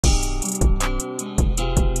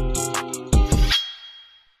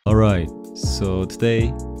Alright, so today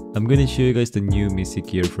I'm gonna show you guys the new Mythic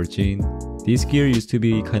gear for Jhin. This gear used to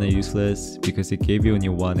be kinda useless because it gave you only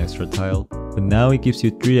 1 extra tile, but now it gives you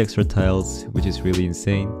 3 extra tiles, which is really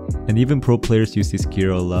insane. And even pro players use this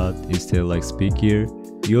gear a lot instead of like speed gear.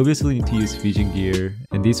 You obviously need to use vision gear,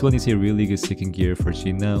 and this one is a really good second gear for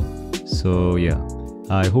Jhin now. So yeah,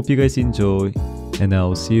 I hope you guys enjoy, and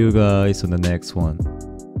I'll see you guys on the next one.